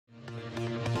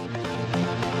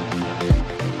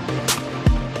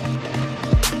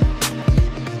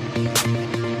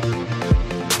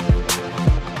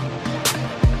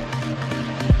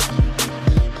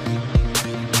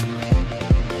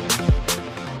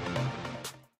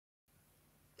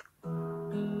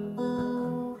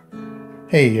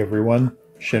Hey everyone,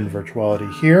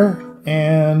 ShinVirtuality here,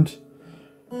 and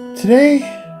today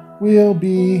we'll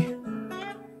be,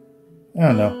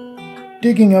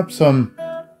 digging up some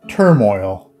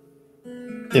turmoil,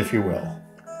 if you will.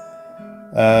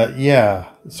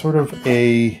 Sort of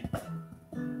a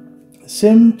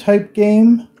sim type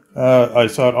game. I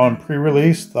saw it on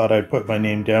pre-release, thought I'd put my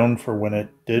name down for when it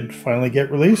did finally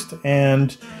get released,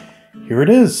 and here it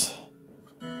is.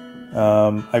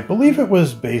 I believe it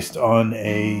was based on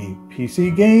a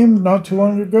PC game not too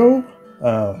long ago.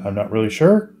 I'm not really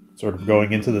sure, sort of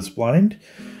going into this blind.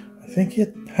 I think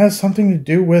it has something to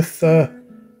do with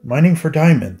mining for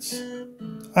diamonds.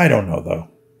 I don't know though.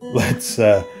 Let's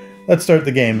start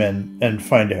the game and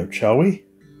find out, shall we?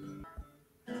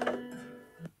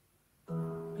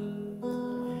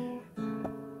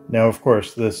 Now, of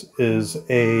course, this is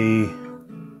a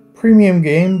premium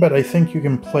game, but I think you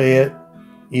can play it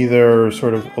either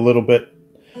sort of a little bit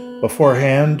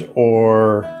beforehand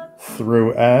or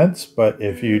through ads. But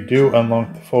if you do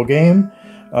unlock the full game,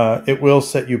 it will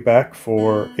set you back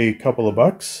for a couple of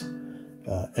bucks.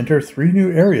 Enter 3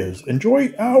 new areas.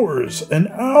 Enjoy hours and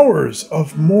hours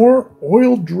of more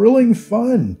oil drilling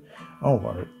fun.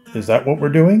 Oh, is that what we're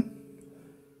doing?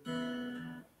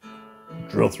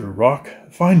 Drill through rock,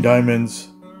 find diamonds,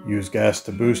 use gas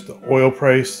to boost the oil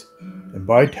price, and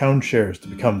buy town shares to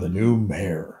become the new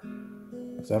mayor.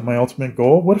 Is that my ultimate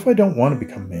goal? What if I don't want to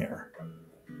become mayor?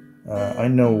 I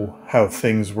know how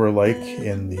things were like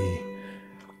in the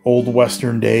old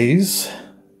Western days.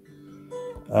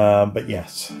 But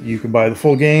yes, you can buy the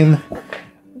full game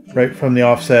right from the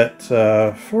offset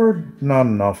for not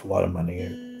an awful lot of money,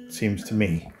 it seems to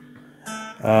me.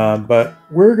 But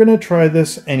we're going to try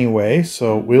this anyway,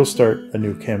 so we'll start a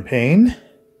new campaign.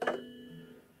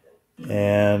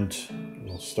 And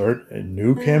we'll start a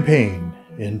new campaign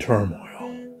in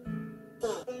Turmoil.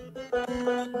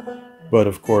 But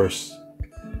of course,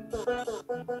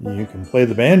 you can play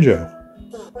the banjo.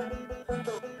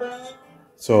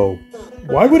 So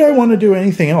why would I want to do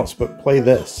anything else but play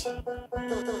this?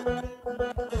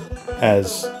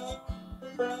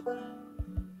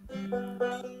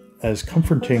 As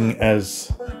comforting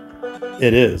as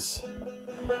it is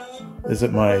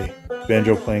it my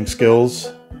banjo playing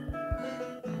skills?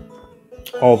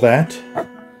 All that?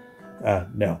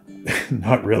 No,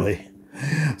 not really.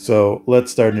 So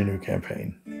let's start a new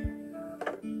campaign.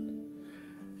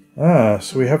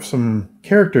 So we have some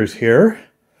characters here.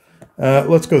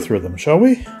 Let's go through them, shall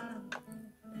we?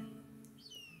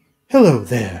 Hello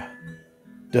there.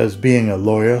 Does being a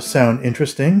lawyer sound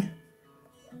interesting?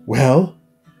 Well,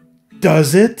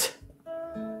 does it?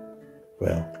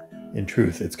 Well, in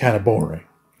truth, it's kind of boring.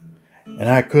 And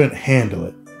I couldn't handle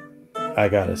it. I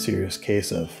got a serious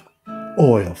case of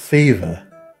oil fever,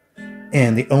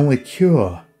 and the only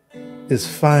cure is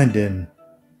finding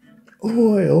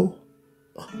oil.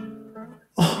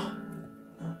 Oh,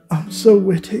 I'm so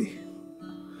witty.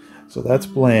 So that's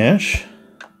Blanche.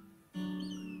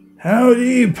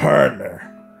 Howdy, partner.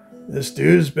 This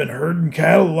dude's been herding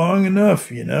cattle long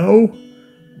enough, you know.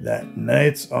 That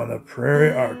nights on the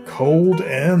prairie are cold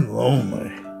and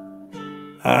lonely.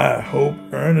 I hope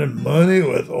earning money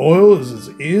with oil is as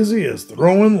easy as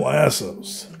throwing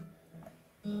lassos.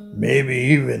 Maybe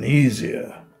even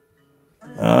easier.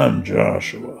 I'm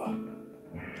Joshua.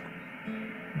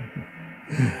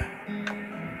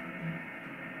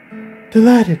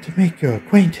 Delighted to make your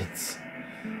acquaintance.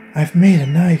 I've made a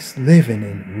nice living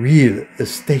in real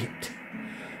estate,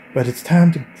 but it's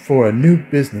time for a new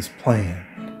business plan.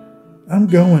 I'm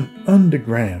going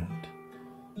underground.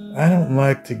 I don't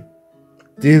like to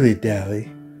dilly-dally,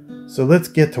 so let's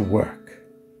get to work.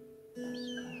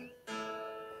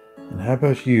 And how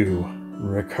about you,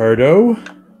 Ricardo?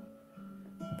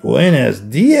 Buenos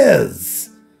dias!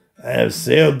 I have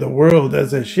sailed the world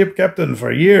as a ship captain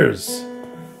for years,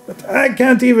 but I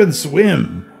can't even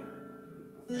swim.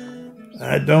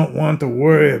 I don't want to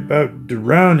worry about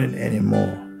drowning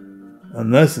anymore,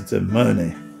 unless it's in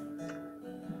money.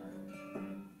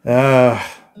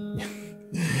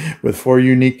 With 4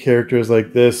 unique characters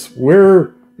like this,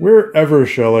 wherever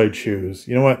shall I choose?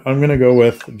 You know what? I'm going to go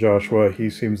with Joshua. He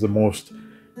seems the most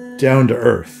down to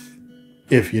earth,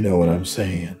 if you know what I'm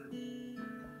saying.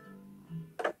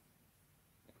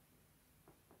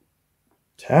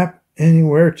 Tap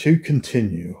anywhere to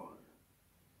continue.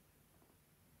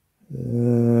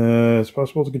 It's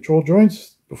possible to control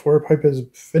joints before a pipe is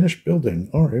finished building.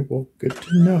 Alright, well, good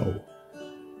to know.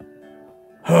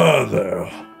 Hi there,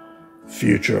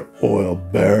 future oil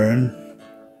baron.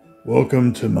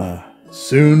 Welcome to my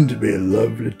soon-to-be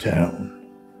lovely town.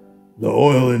 The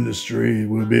oil industry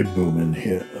will be booming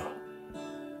here.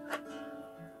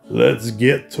 Let's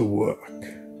get to work.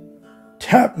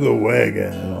 Tap the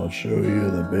wagon and I'll show you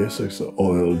the basics of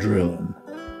oil drilling.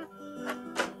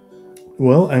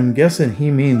 Well, I'm guessing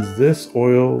he means this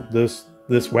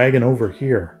wagon over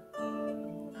here.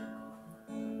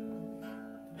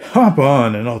 Hop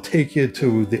on and I'll take you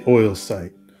to the oil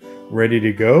site. Ready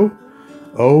to go?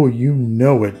 Oh, you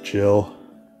know it, Jill.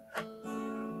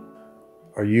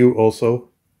 Are you also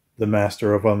the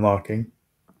master of unlocking?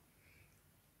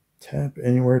 Tap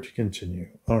anywhere to continue.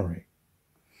 All right.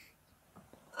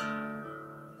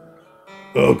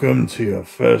 Welcome to your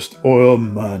first oil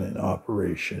mining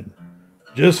operation.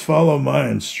 Just follow my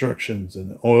instructions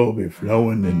and the oil will be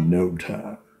flowing in no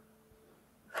time.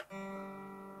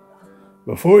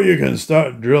 Before you can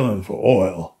start drilling for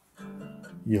oil,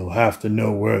 you'll have to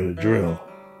know where to drill.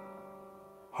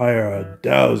 Hire a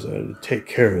dowser to take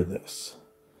care of this.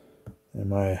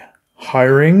 Am I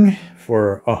hiring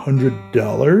for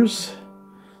 $100?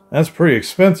 That's pretty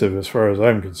expensive as far as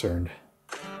I'm concerned.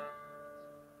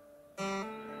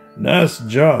 Nice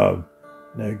job.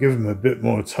 Now give him a bit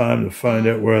more time to find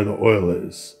out where the oil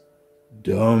is.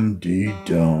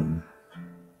 Dum-dee-dum.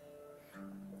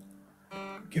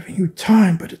 I'm giving you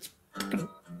time, but it's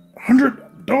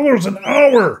 $100 an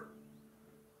hour.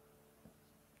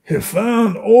 He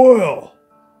found oil.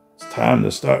 It's time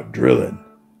to start drilling.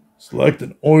 Select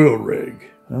an oil rig.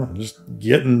 Oh, just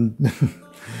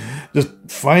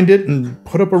find it and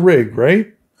put up a rig,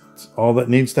 right? That's all that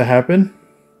needs to happen.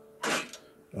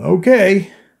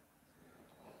 Okay.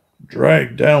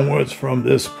 Drag downwards from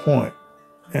this point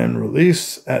and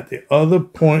release at the other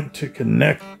point to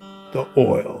connect the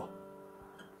oil.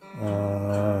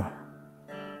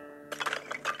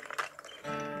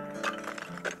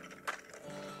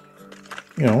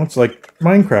 You know, it's like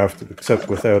Minecraft, except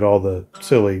without all the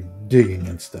silly digging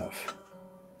and stuff.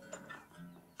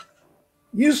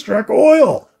 You struck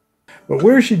oil! But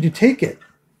where should you take it?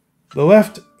 The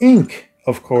left ink,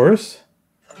 of course.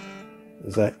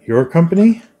 Is that your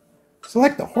company?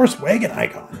 Select the horse wagon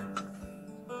icon.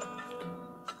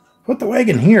 Put the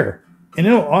wagon here, and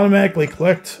it'll automatically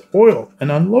collect oil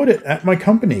and unload it at my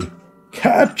company.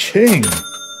 Ka-ching!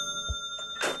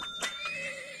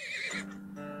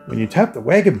 When you tap the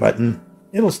wagon button,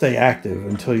 it'll stay active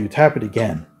until you tap it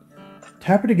again.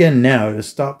 Tap it again now to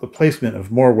stop the placement of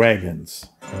more wagons.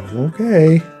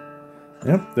 Okay.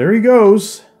 Yep, there he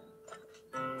goes.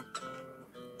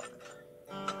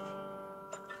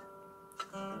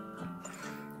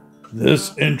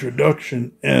 This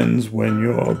introduction ends when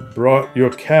you've brought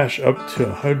your cash up to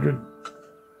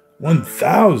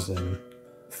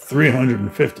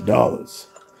 $1,350.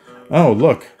 Oh,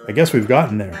 look, I guess we've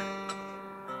gotten there.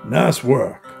 Nice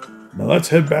work. Now let's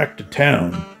head back to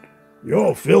town.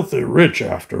 You're filthy rich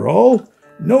after all.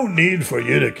 No need for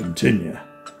you to continue.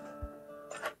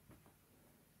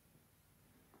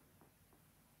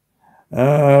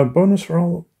 Bonus for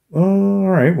all...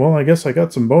 Alright, well, I guess I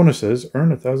got some bonuses.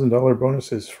 Earn $1,000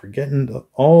 bonuses for getting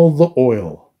all the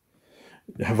oil.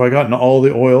 Have I gotten all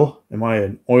the oil? Am I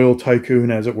an oil tycoon,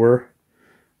 as it were?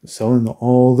 Selling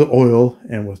all the oil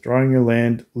and withdrawing your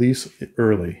land lease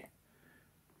early.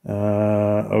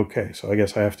 Okay, so I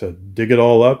guess I have to dig it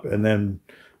all up and then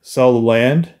sell the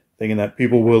land, thinking that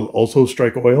people will also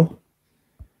strike oil.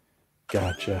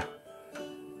 Gotcha.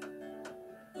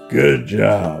 Good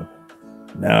job.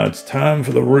 Now it's time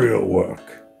for the real work.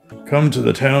 Come to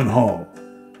the town hall,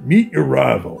 meet your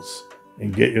rivals,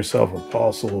 and get yourself a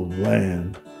parcel of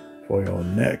land for your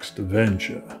next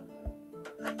venture.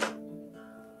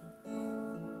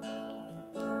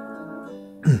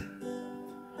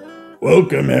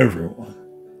 Welcome, everyone.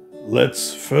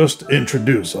 Let's first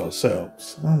introduce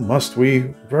ourselves. Oh, must we?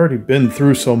 We've already been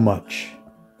through so much.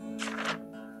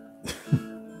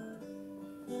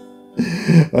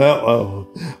 Well,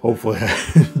 hopefully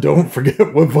I don't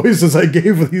forget what voices I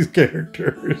gave these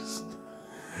characters.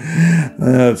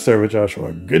 Let's start with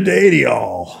Joshua. Good day to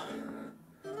y'all.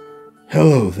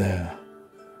 Hello there.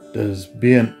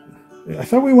 I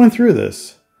thought we went through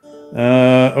this.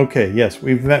 Okay, yes,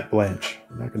 we've met Blanche.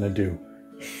 I'm not gonna do.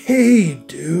 Hey,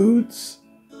 dudes.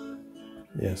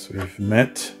 Yes, we've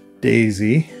met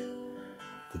Daisy.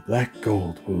 The black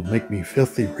gold will make me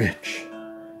filthy rich.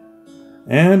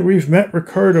 And we've met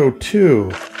Ricardo,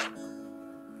 too.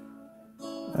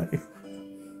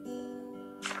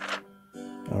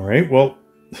 Alright, well...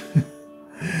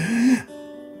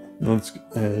 let's...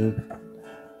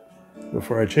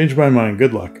 before I change my mind,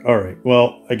 good luck. Alright,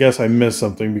 well, I guess I missed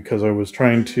something because I was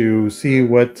trying to see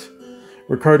what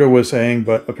Ricardo was saying,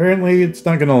 but apparently it's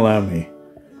not going to allow me.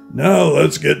 Now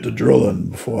let's get to drilling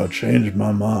before I change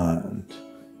my mind.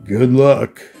 Good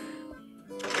luck.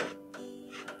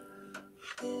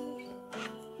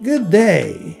 Good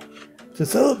day. To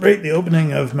celebrate the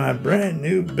opening of my brand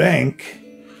new bank,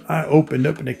 I opened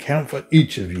up an account for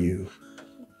each of you.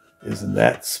 Isn't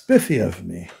that spiffy of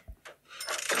me?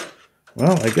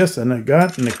 Well, I guess then I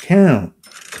got an account.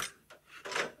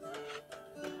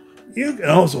 You can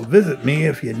also visit me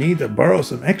if you need to borrow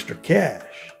some extra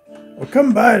cash, or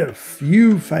come by to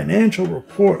view financial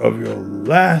report of your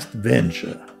last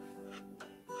venture.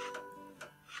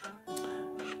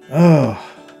 Oh,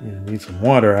 you need some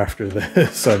water after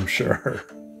this, I'm sure.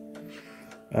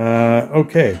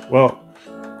 Okay, well,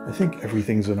 I think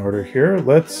everything's in order here.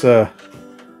 Let's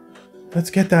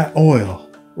get that oil.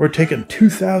 We're taking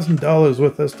 $2,000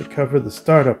 with us to cover the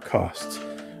startup costs.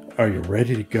 Are you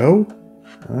ready to go?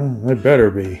 I better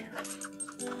be.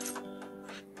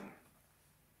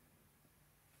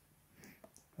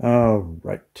 All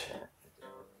right.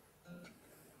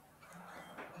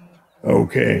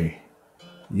 Okay.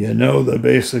 You know the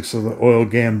basics of the oil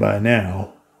game by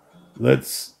now.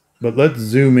 Let's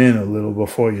zoom in a little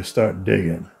before you start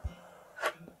digging.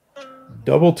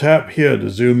 Double tap here to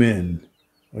zoom in.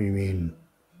 Oh, you mean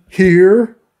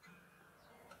here?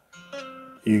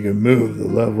 You can move the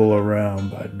level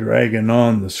around by dragging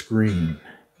on the screen.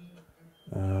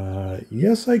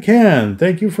 Yes, I can.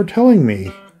 Thank you for telling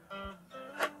me.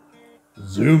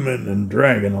 Zooming and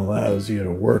dragging allows you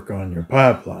to work on your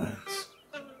pipelines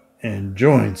and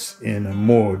joints in a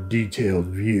more detailed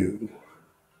view.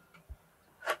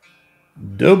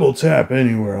 Double tap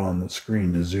anywhere on the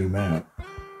screen to zoom out.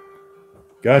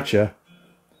 Gotcha.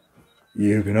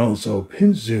 You can also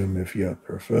pinch zoom if you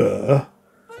prefer.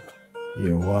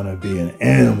 You want to be an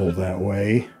animal that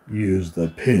way, use the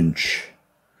pinch.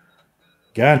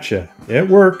 Gotcha. It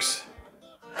works.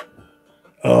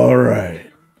 All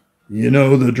right. You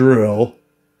know the drill.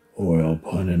 Oil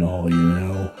pun and all you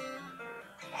know.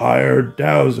 Hire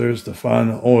dowsers to find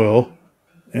the oil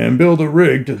and build a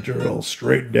rig to drill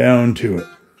straight down to it.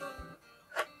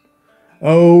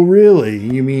 Oh, really?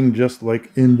 You mean just like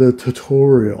in the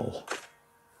tutorial?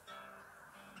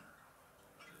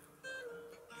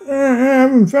 I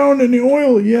haven't found any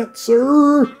oil yet,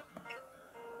 sir.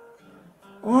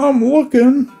 I'm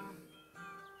looking.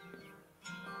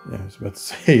 Yeah, I was about to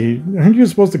say, aren't you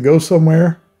supposed to go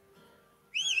somewhere?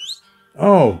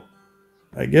 Oh,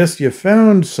 I guess you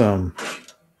found some.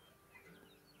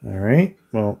 All right,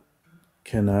 well,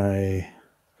 can I...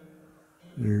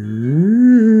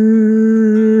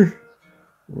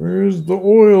 Where's the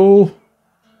oil?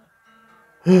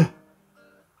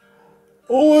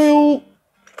 Oil!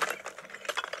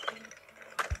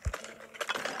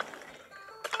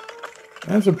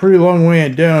 That's a pretty long way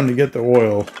down to get the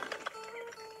oil.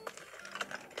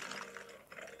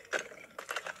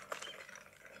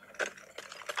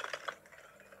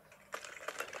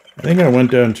 I think I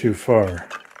went down too far.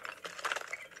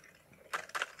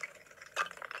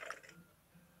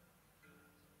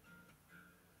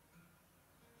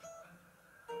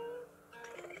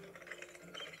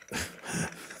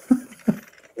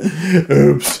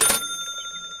 Oops.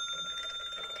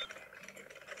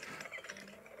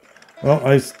 Well,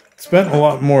 I spent a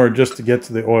lot more just to get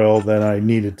to the oil than I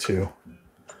needed to.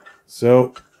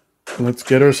 So, let's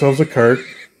get ourselves a cart.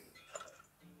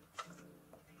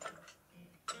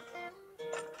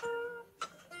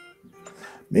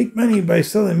 Make money by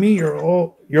selling me your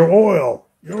oil. Your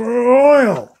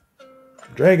oil!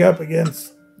 Drag up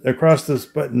across this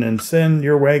button and send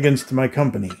your wagons to my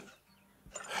company.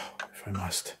 If I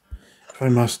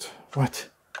must. What?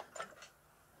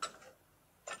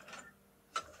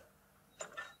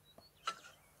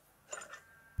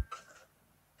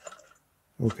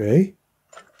 Okay.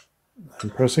 I'm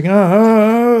pressing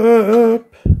up.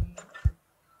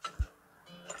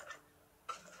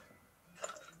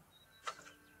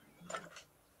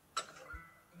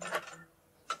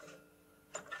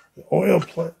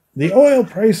 The oil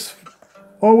price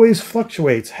always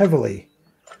fluctuates heavily.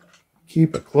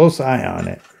 Keep a close eye on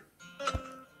it.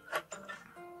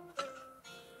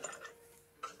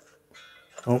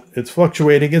 Oh, it's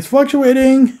fluctuating. It's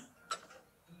fluctuating.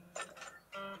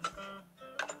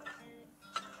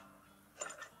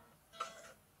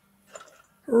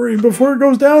 Hurry before it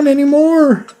goes down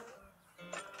anymore.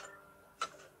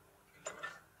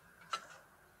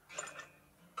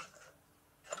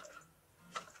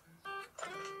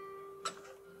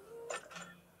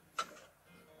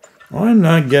 Well, I'm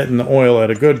not getting the oil at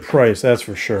a good price, that's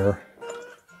for sure.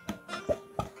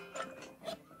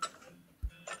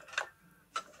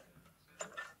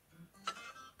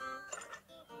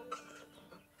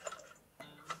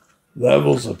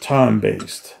 Levels are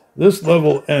time-based. This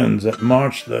level ends at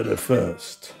March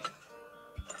 31st.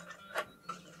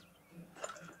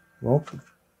 Well,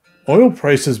 Oil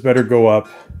prices better go up.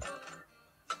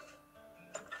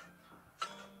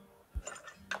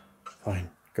 Fine,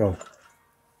 go.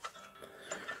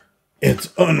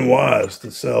 It's unwise to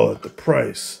sell at the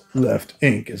price Left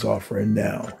Inc. is offering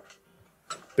now.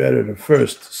 Better to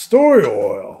first store your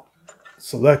oil.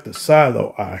 Select the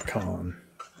silo icon.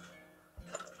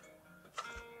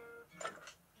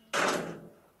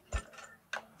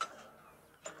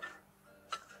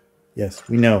 Yes,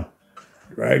 we know.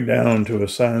 Drag down to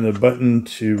assign the button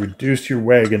to reduce your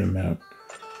wagon amount.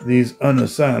 These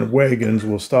unassigned wagons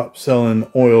will stop selling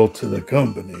oil to the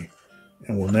company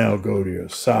and will now go to your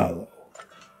silo.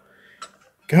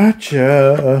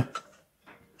 Gotcha.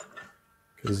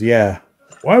 Because, yeah,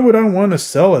 why would I want to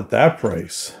sell at that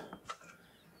price?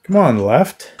 Come on,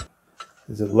 left.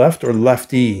 Is it left or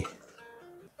lefty?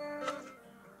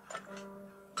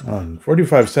 Come on,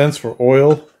 45 cents for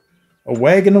oil. A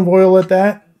wagon of oil at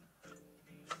that?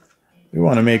 We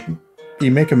want to be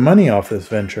making money off this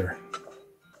venture.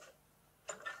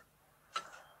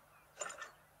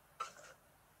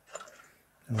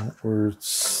 Well, we're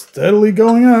steadily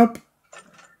going up.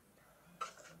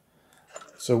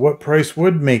 So what price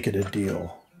would make it a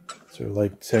deal? So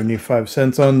like 75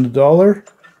 cents on the dollar?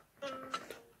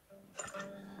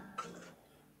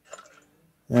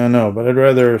 I don't know, but I'd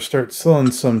rather start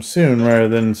selling some soon rather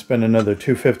than spend another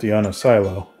 $2.50 on a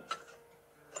silo.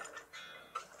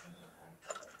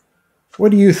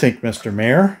 What do you think, Mr.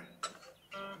 Mayor?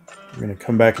 You're going to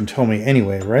come back and tell me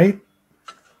anyway, right?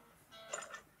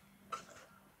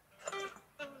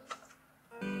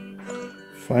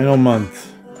 Final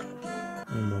month.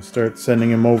 And we'll start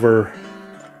sending him over.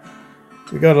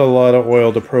 We got a lot of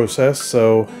oil to process,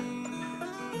 so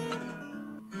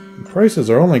the prices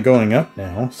are only going up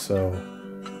now, so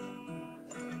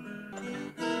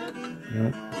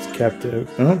nope, it's captive.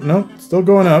 Nope, still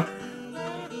going up.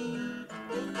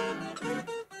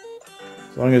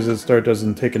 As long as it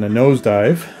doesn't take in a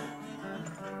nosedive.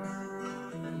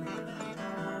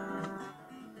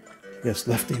 Yes,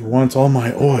 Lefty wants all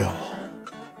my oil.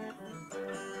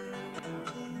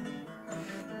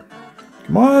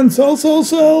 Come on, sell, sell,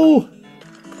 sell!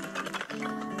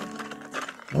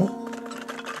 Oh.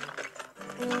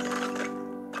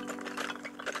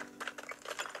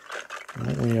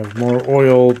 Well, we have more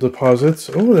oil deposits.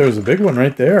 Oh, there's a big one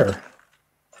right there.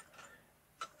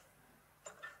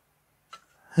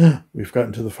 We've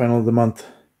gotten to the final of the month.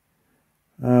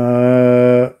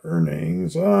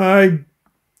 Earnings. I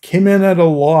came in at a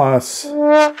loss.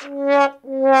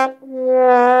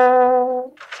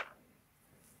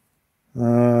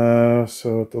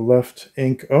 So at the left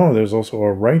ink. Oh, there's also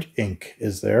a right ink,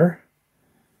 is there?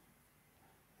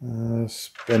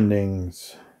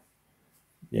 Spendings.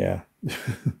 Yeah.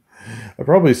 I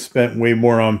probably spent way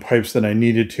more on pipes than I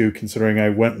needed to, considering I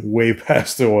went way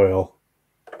past the oil.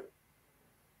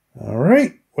 All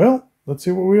right, well, let's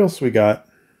see what else we got.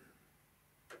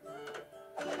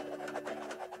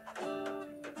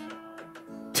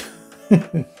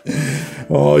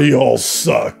 Oh, y'all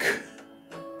suck.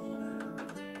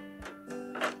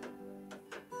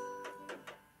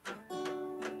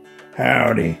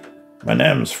 Howdy, my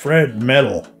name's Fred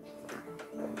Metal.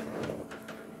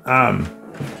 I'm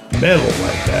metal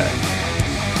like that.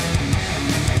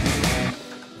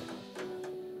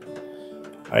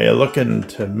 Are you looking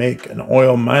to make an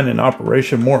oil mining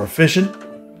operation more efficient?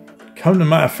 Come to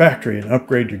my factory and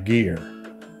upgrade your gear.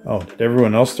 Oh, did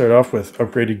everyone else start off with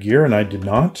upgraded gear and I did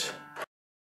not?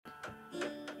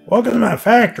 Welcome to my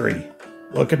factory.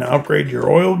 Looking to upgrade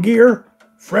your oil gear?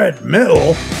 Fred Metal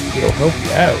will help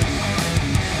you out.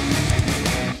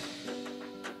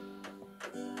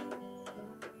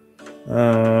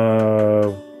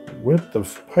 Width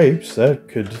of pipes, that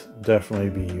could definitely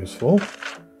be useful.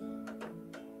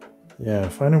 Yeah,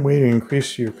 find a way to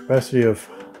increase your capacity of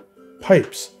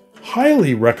pipes.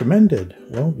 Highly recommended.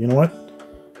 Well, you know what?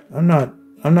 I'm not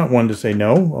one to say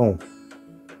no. Oh.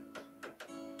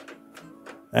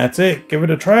 That's it. Give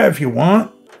it a try if you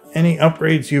want. Any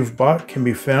upgrades you've bought can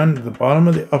be found at the bottom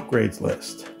of the upgrades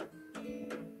list.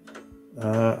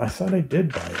 I thought I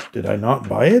did buy it. Did I not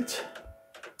buy it?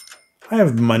 I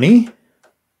have money.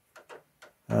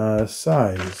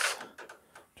 Size.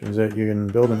 Turns out you can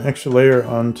build an extra layer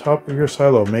on top of your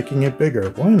silo, making it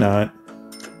bigger. Why not?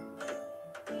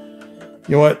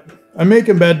 You know what? I'm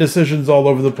making bad decisions all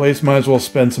over the place. Might as well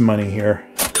spend some money here.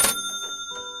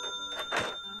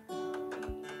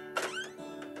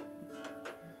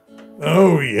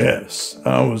 Oh yes,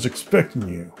 I was expecting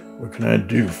you. What can I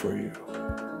do for you?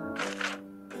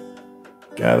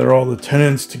 Gather all the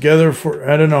tenants together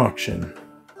at an auction.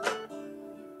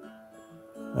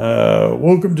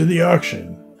 Welcome to the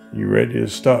auction. You ready to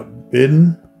start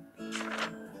bidding?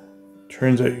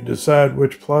 Turns out you decide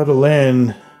which plot of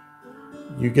land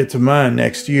you get to mine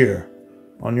next year.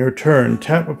 On your turn,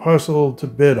 tap a parcel to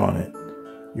bid on it.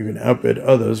 You can outbid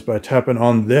others by tapping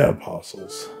on their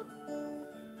parcels.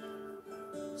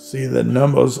 See the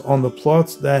numbers on the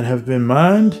plots that have been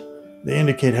mined? They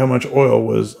indicate how much oil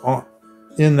was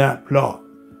in that plot.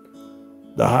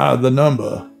 The higher the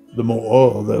number, the more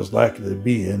oil there's likely to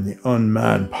be in the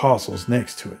unmined parcels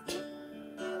next to it.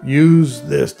 Use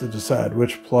this to decide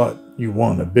which plot you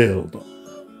want to build on.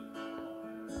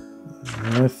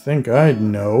 I think I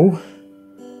know.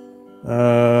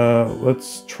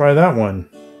 Let's try that one.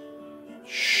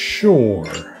 Sure.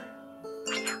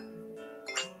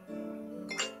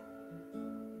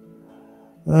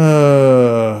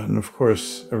 And of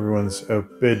course, everyone's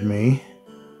outbid me.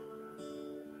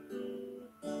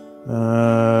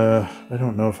 I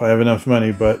don't know if I have enough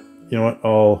money, but you know what?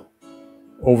 I'll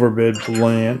overbid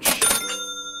Blanche.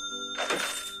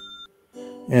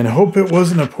 And hope it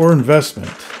wasn't a poor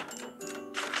investment.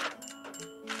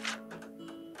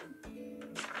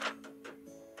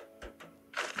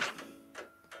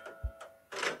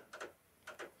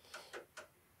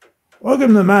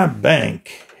 Welcome to my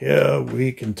bank. Here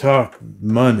we can talk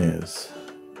monies.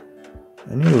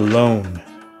 I need a loan.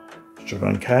 Short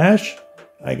on cash?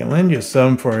 I can lend you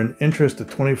some for an interest of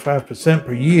 25%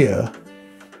 per year.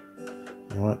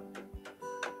 You know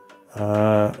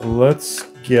what? Let's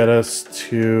get us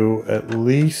to at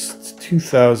least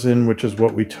 2,000, which is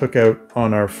what we took out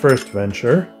on our first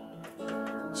venture.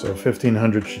 So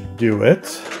 1,500 should do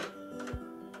it.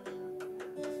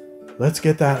 Let's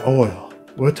get that oil.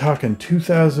 We're talking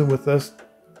 2,000 with us.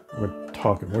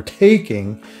 We're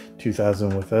taking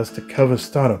 2,000 with us to cover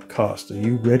startup costs. Are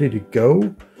you ready to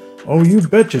go? Oh, you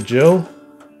betcha, Jill.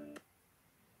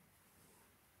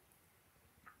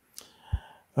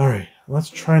 Alright, let's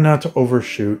try not to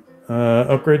overshoot.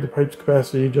 Upgrade the pipe's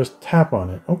capacity, just tap on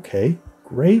it. Okay,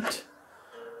 great.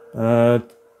 Tap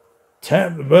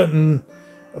the button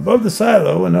above the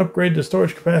silo and upgrade the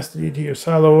storage capacity to your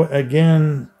silo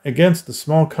again against the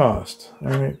small cost.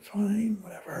 Alright, fine,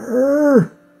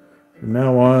 whatever. From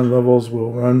now on, levels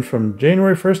will run from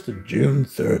January 1st to June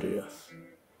 30th.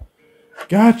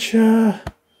 Gotcha!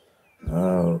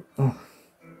 Oh.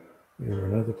 You're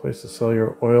another place to sell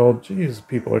your oil. Jeez,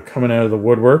 people are coming out of the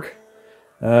woodwork.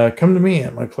 Come to me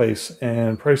at my place,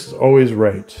 and price is always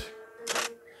right.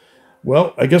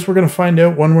 Well, I guess we're going to find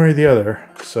out one way or the other.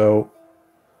 So,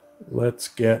 let's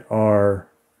get our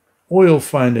oil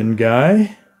finding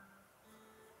guy.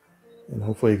 And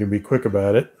hopefully he can be quick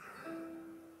about it.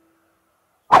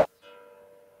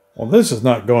 Well, this is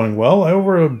not going well. I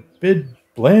overbid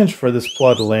Blanche for this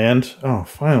plot of land. Oh,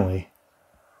 finally.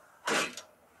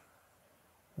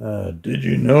 Did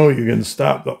you know you can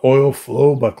stop the oil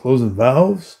flow by closing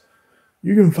valves?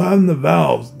 You can find the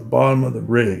valves at the bottom of the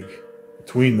rig,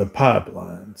 between the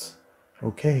pipelines.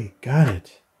 Okay, got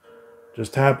it.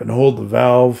 Just tap and hold the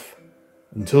valve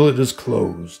until it is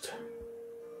closed.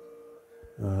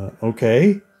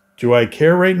 Okay. Do I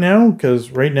care right now?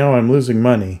 Because right now I'm losing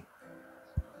money.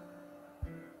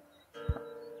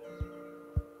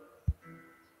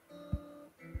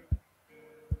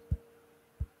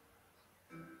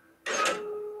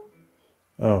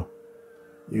 Oh,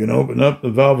 you can open up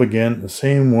the valve again the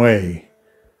same way.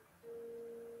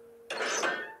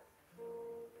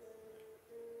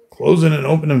 Closing and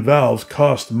opening valves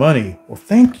cost money. Well,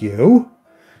 thank you.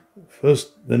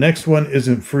 First, the next one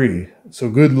isn't free, so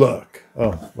good luck.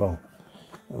 Oh, well,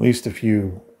 at least if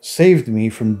you saved me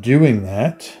from doing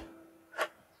that.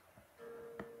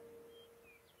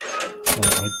 Oh,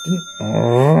 I didn't.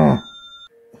 Oh.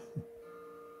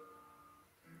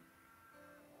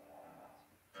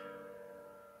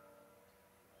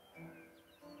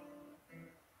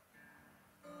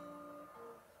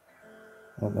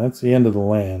 Well, that's the end of the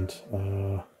land.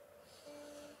 Alright,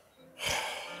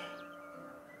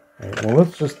 well,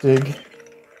 let's just dig.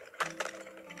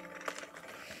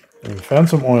 We found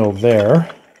some oil there.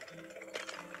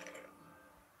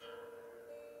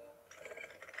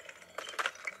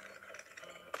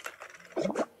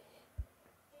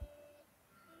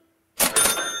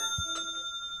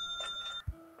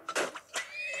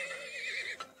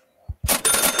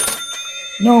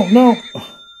 No!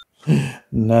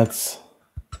 Nuts.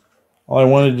 All I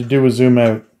wanted to do was zoom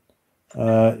out. You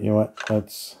know what?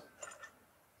 Let's...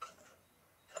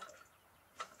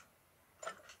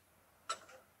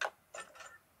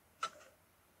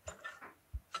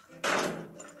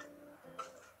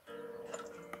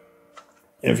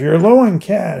 If you're low on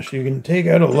cash, you can take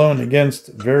out a loan against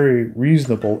a very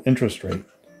reasonable interest rate.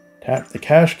 Tap the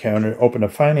cash counter to open a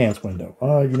finance window.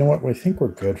 You know what? I think we're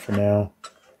good for now.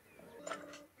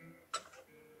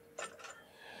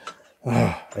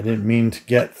 I didn't mean to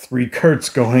get 3 carts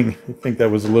going. I think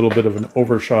that was a little bit of an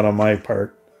overshot on my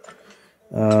part.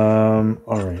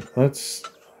 Alright, let's...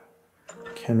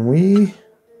 Can we...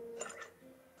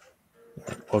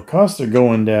 Well, costs are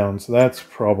going down, so that's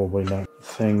probably not a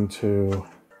thing to...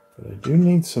 But I do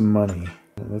need some money.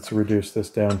 Let's reduce this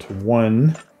down to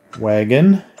 1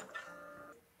 wagon.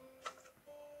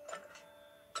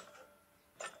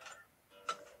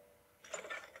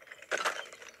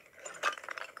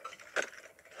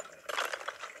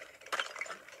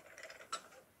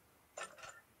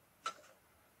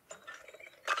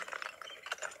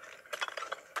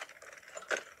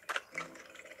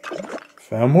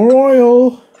 Found more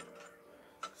oil,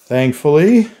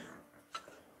 thankfully.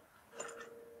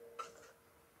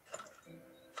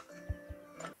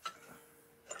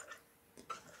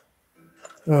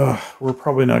 We're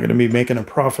probably not going to be making a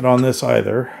profit on this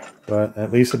either, but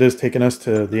at least it is taking us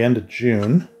to the end of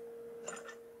June.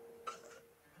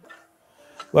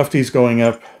 Lefty's going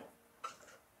up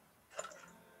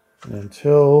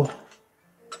until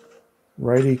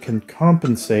righty can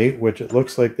compensate, which it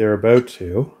looks like they're about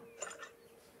to.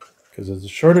 Because it's a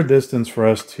shorter distance for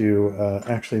us to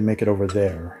actually make it over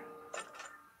there.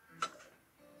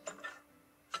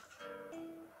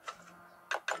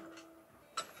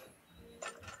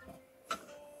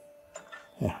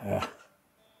 Yeah.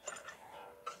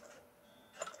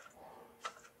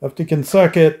 Lefty can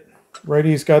suck it.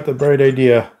 Righty's got the bright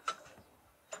idea.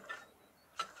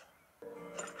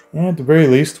 And at the very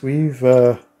least, we've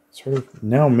sort of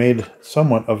now made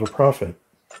somewhat of a profit.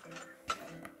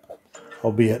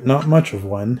 Albeit not much of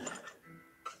one.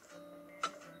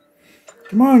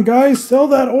 Come on, guys, sell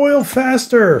that oil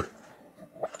faster!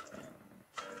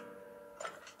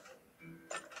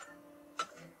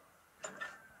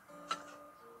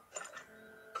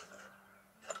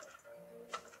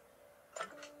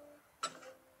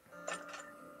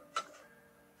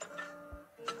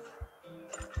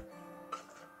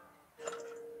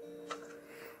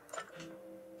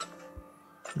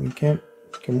 We can't...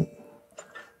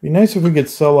 Be nice if we could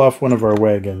sell off one of our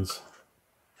wagons.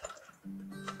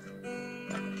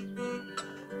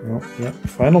 Well, yeah,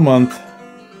 final month.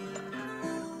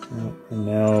 And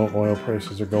now oil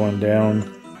prices are going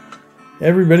down.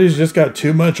 Everybody's just got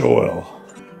too much oil.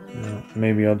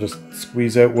 Maybe I'll just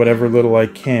squeeze out whatever little I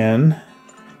can.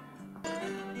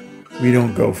 We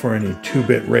don't go for any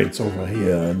 2-bit rates over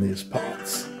here in these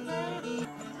pots.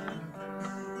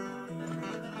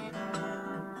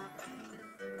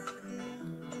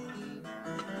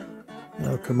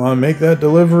 Oh, come on, make that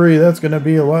delivery. That's going to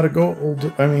be a lot of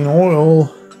gold. I mean,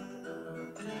 oil.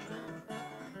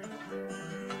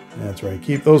 That's right.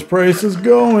 Keep those prices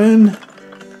going.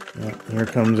 Yeah, here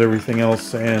comes everything else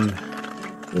saying,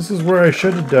 this is where I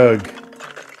should have dug.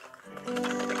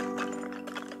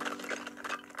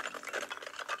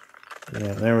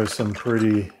 Yeah, there was some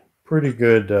pretty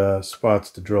good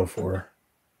spots to drill for.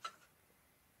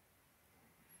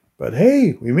 But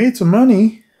hey, we made some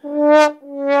money.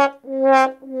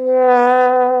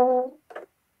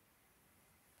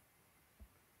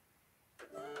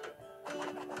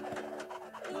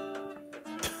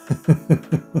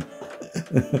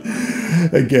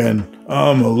 Again,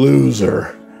 I'm a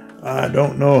loser. I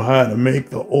don't know how to make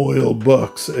the oil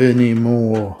bucks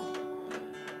anymore.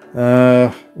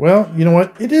 Well, you know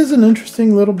what? It is an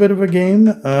interesting little bit of a game.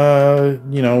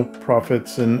 You know,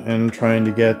 profits and trying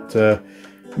to get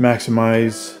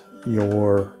maximize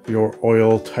your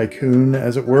oil tycoon,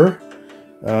 as it were,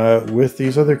 with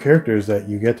these other characters that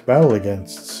you get to battle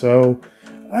against. So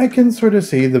I can sort of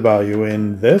see the value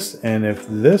in this, and if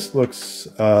this looks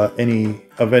of any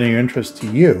interest to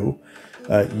you,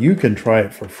 you can try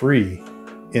it for free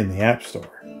in the App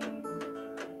Store.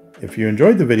 If you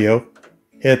enjoyed the video,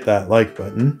 hit that like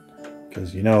button,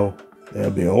 because you know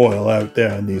there'll be oil out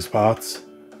there in these pots.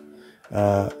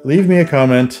 Leave me a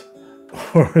comment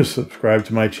or subscribe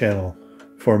to my channel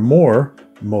for more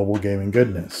mobile gaming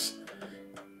goodness.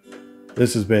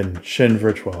 This has been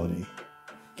ShinVirtuality.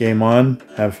 Game on,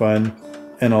 have fun,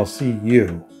 and I'll see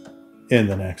you in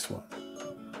the next one.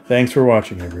 Thanks for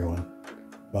watching, everyone.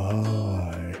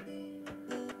 Bye.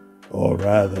 Or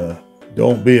rather,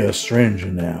 don't be a stranger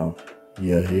now.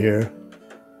 You hear?